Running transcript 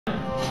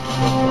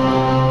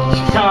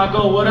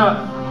Chicago, what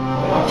up?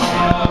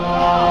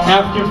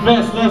 African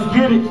Fest, let's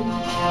get it.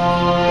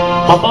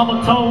 My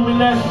mama told me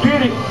let's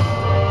get it.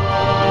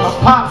 My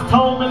pops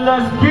told me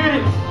let's get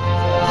it.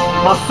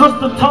 My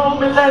sister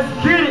told me let's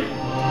get it.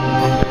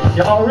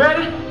 Y'all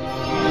ready?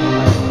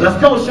 Let's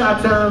go,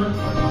 shot time.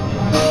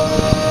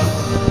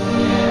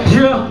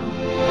 Yeah.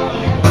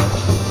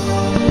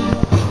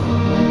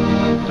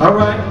 All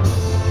right.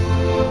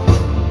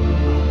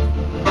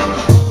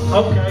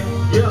 Okay,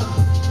 yeah.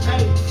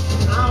 Hey,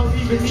 I don't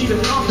even need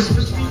a compass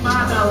to see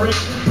my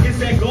direction. It's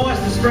that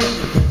God's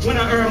discretion. When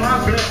I earn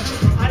my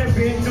blessings, I done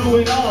been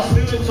through it all,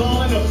 stood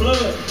tall in the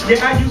flood.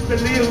 Yeah, I used to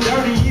live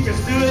dirty, even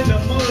stood in the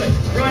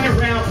mud. Running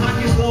around,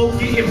 pockets low,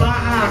 getting by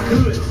how I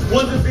could.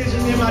 Wasn't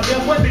vision in my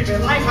death, wasn't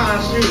living life how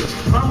I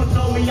should. Mama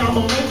told me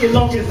I'ma make it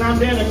long as I'm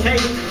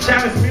dedicated.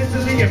 Challenge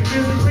mentally and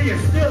physically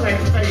and still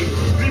ain't faded.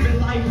 Living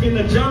life in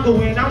the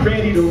jungle and I'm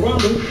ready to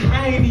rumble.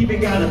 I ain't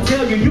even gotta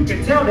tell you, you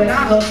can tell that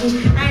I hustle.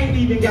 I ain't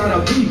even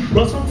gotta be,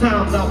 but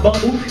sometimes I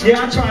bumble.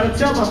 Yeah, I try to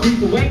tell my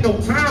people, ain't no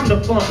time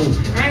to fumble.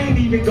 I ain't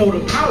even go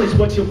to college,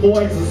 but your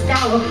boy's a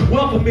scholar.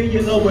 Well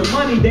familiar though with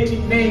money, they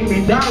nicknamed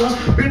me Dollar.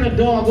 Been a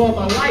dog all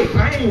my life,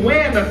 I ain't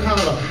wearing a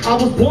collar. I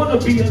was born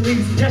to be a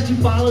least, yes you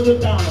follow the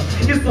dollar.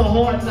 It's a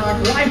hard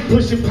knock life,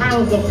 pushing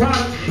pounds of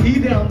product.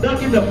 Either I'm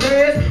ducking the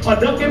feds or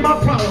ducking my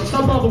problems.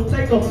 Some of them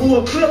take a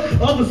full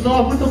clip, others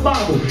off with the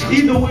Bible.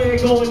 Either way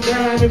it going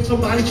down if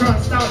somebody try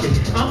to stop it.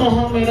 I'm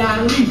Muhammad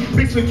Ali,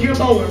 mixed with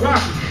Kimbo and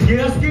Rocky.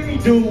 Yeah, a skinny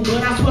dude,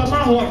 but I swear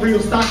my heart real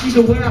stocky.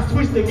 The way I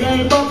switch the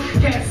game up,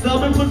 cats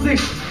sub in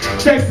position.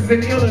 Texas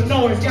and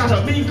Illinois got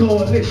a mean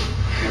coalition.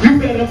 You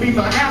better be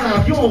my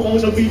ally, you don't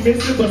want to be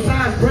missing.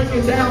 Besides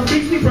breaking down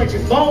beats, we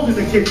breaking bones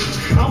in the kitchen.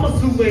 I'm a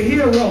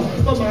superhero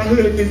for my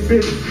hood, this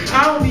business.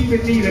 I don't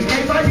even need a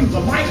cape, I use a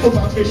mic for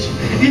my mission.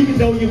 Even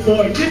though your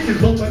boy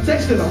dishes, but my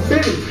Texas, I'm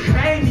finished.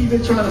 I ain't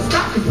even trying to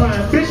stop, cause my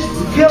ambition's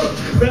to kill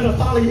him. Better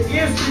follow your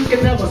instinct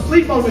and never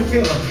sleep on the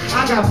killer.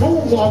 I got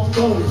moonwalk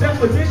goals,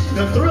 definition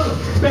of thriller.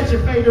 Bet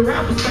your favorite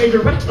rapper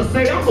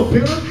say I'm a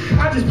pillar.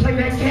 I just play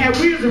that cat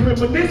wheels and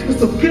reminisce with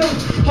some killers.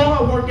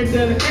 Hard work and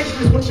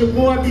dedication is what your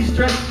boy be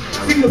stressing.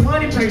 See the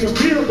money pay the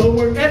bill, but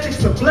work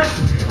ethics a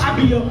blessing. I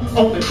be up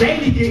on the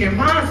daily getting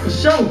mines for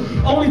show.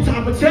 Only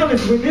time I tell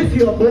is when this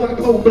here boy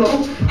gon'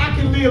 blow. I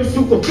can live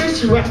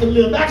superficial, I can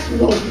live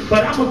actual,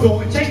 but I'ma go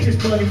and take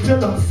this money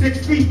till I'm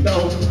 6 feet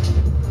though.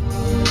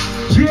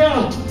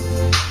 Yeah.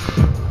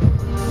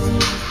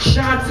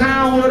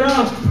 Chi-Town, what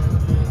up?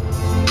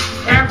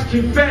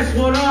 African Fest,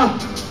 what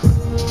up?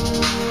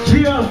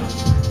 Yeah.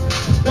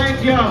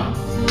 Thank y'all.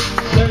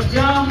 Thank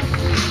y'all.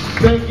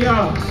 Thank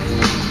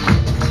y'all.